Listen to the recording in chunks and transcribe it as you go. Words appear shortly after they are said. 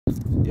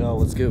Yo,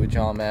 what's good with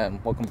y'all, man?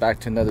 Welcome back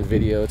to another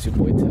video. It's your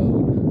boy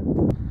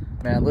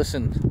Toad. Man,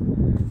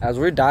 listen, as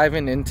we're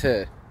diving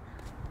into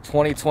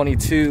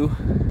 2022,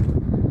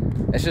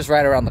 it's just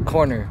right around the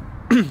corner.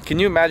 Can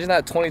you imagine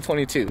that?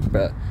 2022,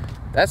 bro.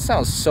 That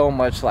sounds so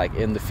much like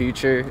in the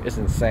future. It's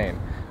insane.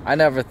 I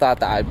never thought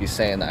that I'd be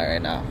saying that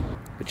right now.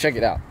 But check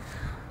it out.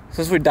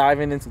 Since we're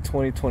diving into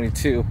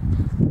 2022,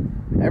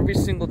 every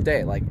single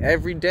day, like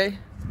every day,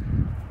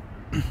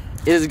 it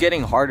is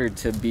getting harder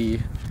to be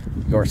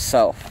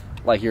yourself,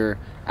 like your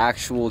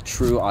actual,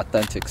 true,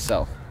 authentic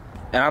self.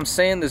 And I'm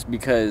saying this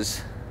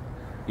because,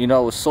 you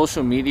know, with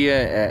social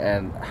media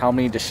and how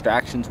many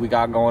distractions we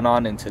got going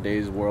on in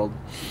today's world,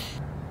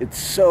 it's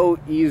so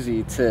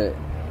easy to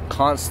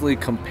constantly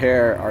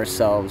compare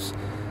ourselves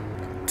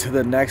to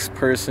the next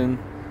person.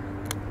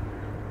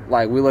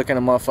 Like, we look at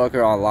a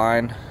motherfucker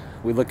online,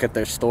 we look at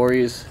their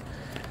stories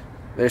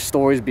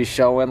be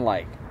showing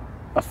like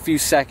a few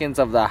seconds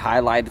of the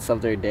highlights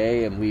of their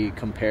day, and we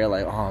compare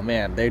like, oh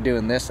man, they're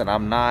doing this and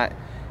I'm not,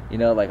 you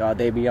know, like, oh,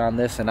 they be on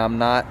this and I'm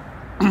not.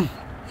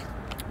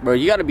 Bro,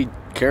 you got to be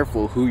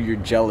careful who you're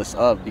jealous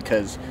of,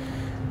 because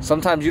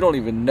sometimes you don't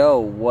even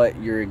know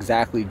what you're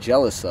exactly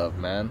jealous of,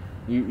 man.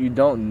 You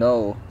don't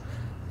know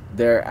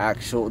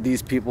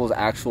these people's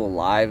actual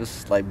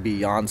lives, like,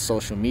 beyond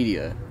social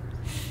media.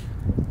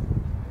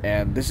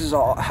 And this is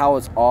all how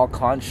it's all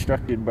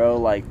constructed, bro.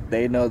 Like,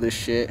 they know this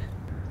shit.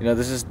 You know,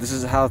 this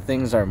is how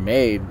things are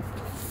made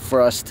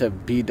for us to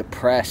be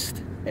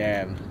depressed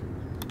and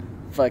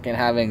fucking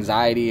have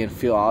anxiety and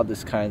feel all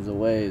these kinds of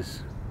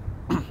ways.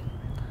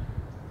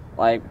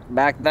 Like,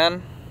 back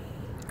then,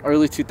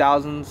 early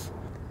 2000s,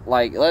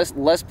 like,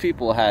 less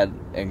people had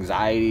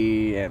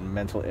anxiety and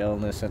mental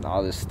illness and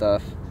all this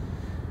stuff,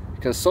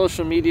 because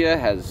social media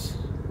has,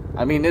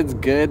 I mean, it's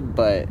good,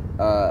 but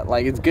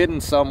like, it's good in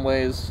some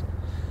ways.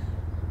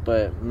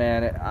 But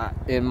man,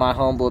 in my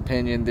humble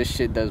opinion, this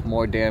shit does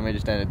more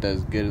damage than it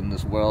does good in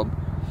this world.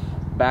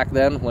 Back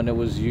then, when it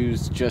was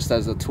used just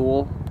as a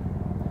tool,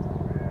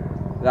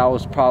 that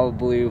was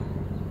probably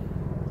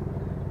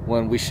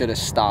when we should have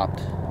stopped.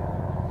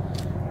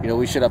 You know,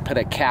 we should have put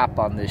a cap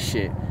on this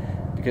shit,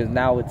 because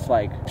now it's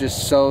like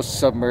just so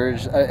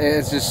submerged.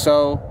 It's just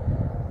so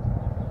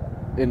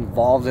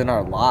involved in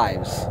our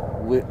lives.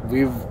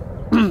 We've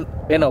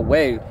in a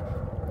way,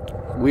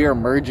 we are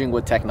merging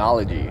with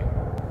technology.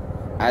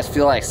 I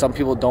feel like some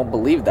people don't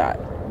believe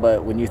that,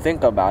 but when you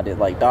think about it,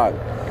 like, dog,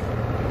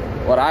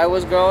 when I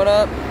was growing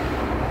up,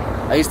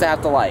 I used to have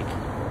to, like,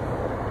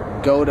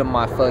 go to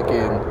my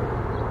fucking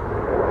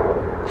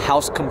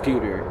house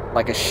computer,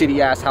 like a shitty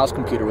ass house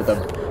computer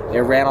it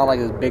ran on like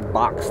this big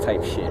box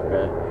type shit,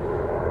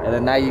 bro. And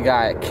then now you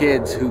got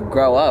kids who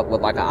grow up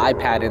with like an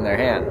iPad in their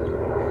hand.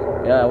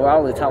 Yeah, we're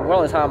only talking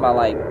about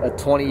like a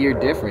 20-year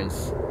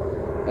difference.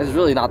 It's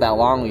really not that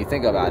long when you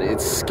think about it.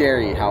 It's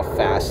scary how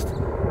fast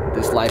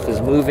this life is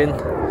moving.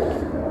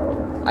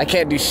 I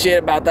can't do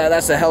shit about that.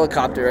 That's a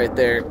helicopter right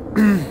there.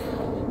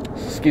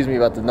 Excuse me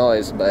about the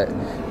noise, but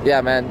yeah,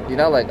 man, you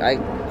know, like,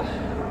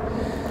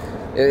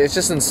 it's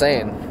just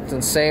insane. It's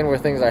insane where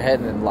things are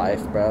heading in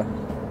life, bro.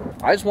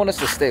 I just want us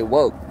to stay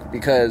woke,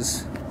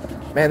 because,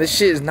 man, this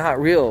shit is not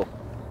real.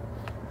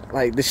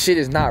 Like, this shit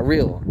is not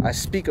real. I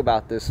speak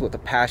about this with a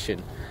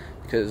passion,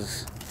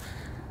 because,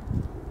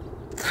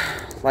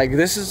 like,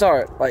 this is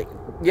our, like,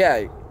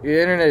 yeah, your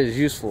internet is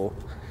useful.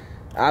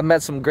 I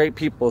met some great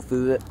people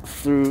through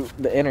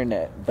the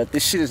internet, but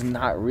this shit is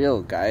not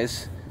real,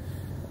 guys.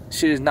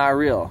 Shit is not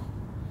real.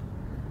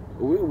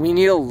 We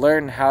need to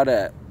learn how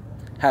to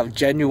have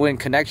genuine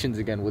connections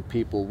again with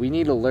people. We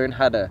need to learn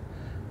how to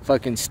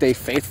fucking stay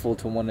faithful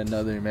to one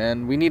another,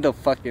 man. We need to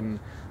fucking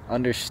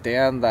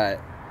understand that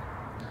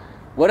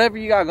whatever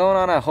you got going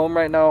on at home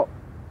right now,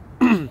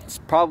 it's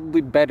probably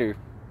better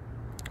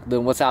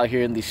than what's out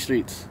here in these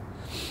streets.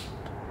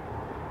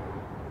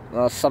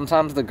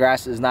 Sometimes the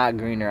grass is not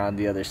greener on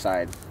the other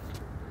side.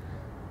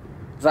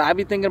 So I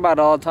be thinking about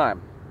it all the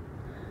time.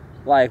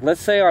 Like,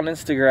 let's say on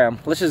Instagram,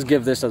 let's just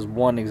give this as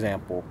one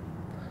example.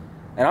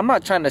 And I'm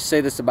not trying to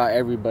say this about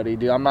everybody,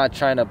 dude. I'm not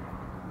trying to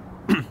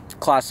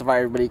classify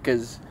everybody,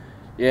 because,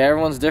 yeah,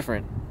 everyone's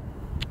different.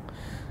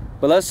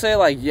 But let's say,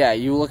 like, yeah,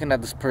 you looking at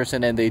this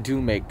person and they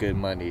do make good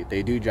money.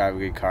 They do drive a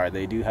good car.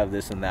 They do have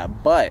this and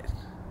that. But,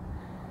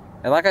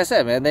 and like I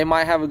said, man, they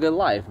might have a good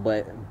life.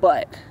 But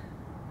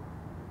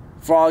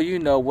for all you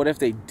know, what if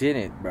they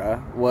didn't, bro?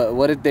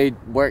 What if they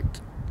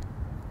worked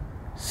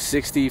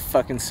 60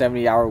 fucking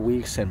 70-hour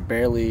weeks and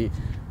barely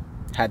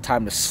had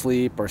time to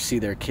sleep or see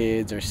their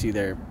kids or see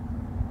their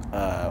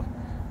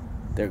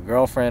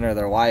girlfriend or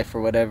their wife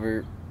or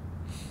whatever?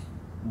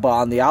 But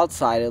on the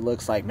outside, it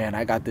looks like, man,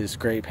 I got this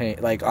great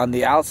paint. Like, on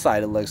the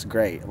outside, it looks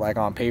great. Like,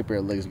 on paper,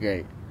 it looks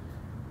great.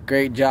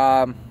 Great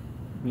job,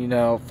 you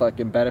know,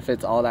 fucking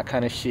benefits, all that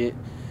kind of shit.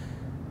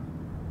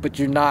 But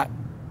you're not,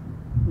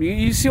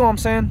 you see what I'm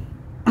saying?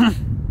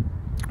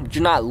 But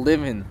you're not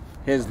living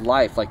his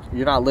life. Like,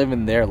 you're not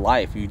living their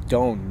life. You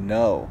don't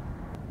know.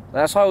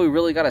 That's why we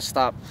really gotta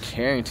stop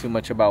caring too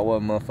much about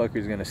what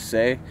motherfuckers gonna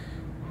say,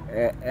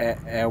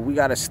 and we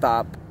gotta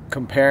stop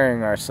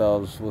comparing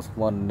ourselves with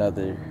one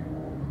another,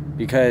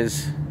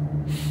 because,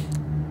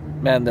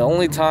 man, the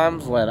only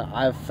times when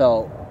I've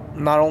felt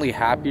not only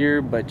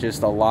happier but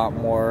just a lot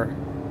more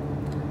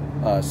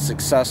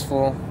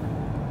successful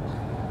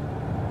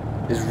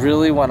is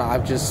really when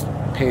I've just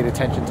paid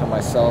attention to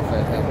myself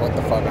and what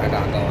the fuck I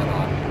got going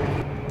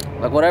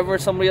on. Like, whatever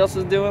somebody else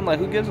is doing, like,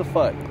 who gives a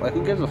fuck? Like,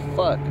 who gives a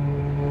fuck?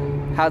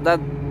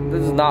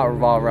 This does not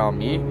revolve around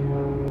me.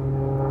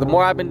 The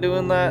more I've been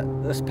doing that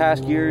this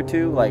past year or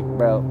two, like,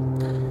 bro,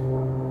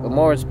 the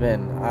more it's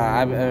been,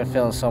 I've been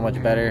feeling so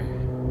much better.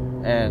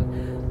 And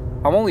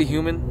I'm only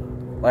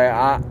human. Like,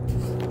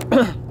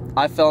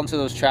 I fell into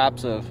those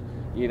traps of,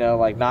 you know,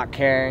 like, not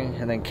caring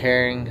and then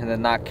caring and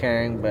then not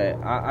caring. But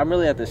I'm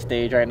really at this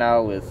stage right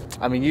now with,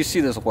 I mean, you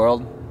see this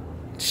world,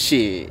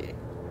 shit,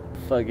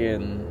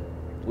 fucking,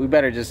 we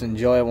better just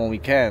enjoy it when we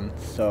can.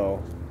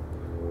 So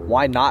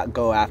why not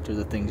go after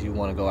the things you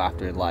want to go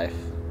after in life?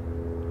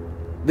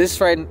 This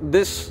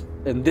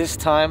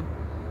time,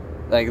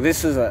 like,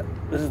 this is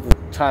the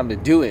time to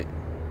do it.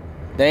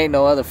 There ain't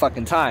no other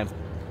fucking time.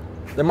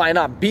 There might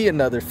not be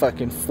another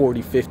fucking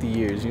 40, 50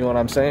 years, you know what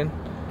I'm saying?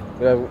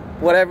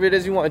 Whatever it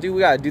is you want to do, we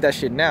gotta do that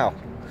shit now.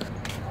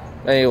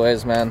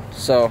 Anyways, man,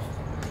 so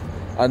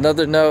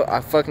another note,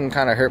 I fucking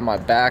kind of hurt my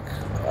back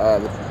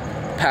the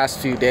past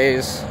few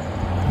days,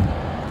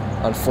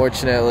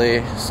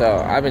 unfortunately. So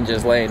I've been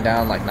just laying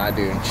down, like, not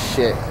doing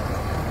shit,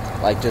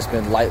 like, just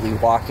been lightly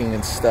walking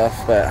and stuff.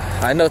 But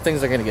I know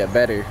things are gonna get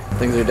better.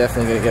 Things are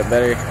definitely gonna get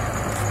better.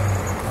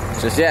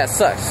 Just, yeah, it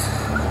sucks.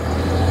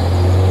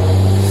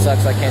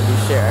 Sucks I can't do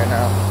shit right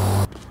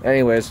now.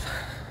 Anyways,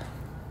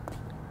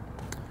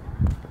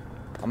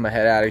 I'm gonna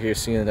head out of here.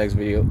 See you in the next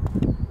video.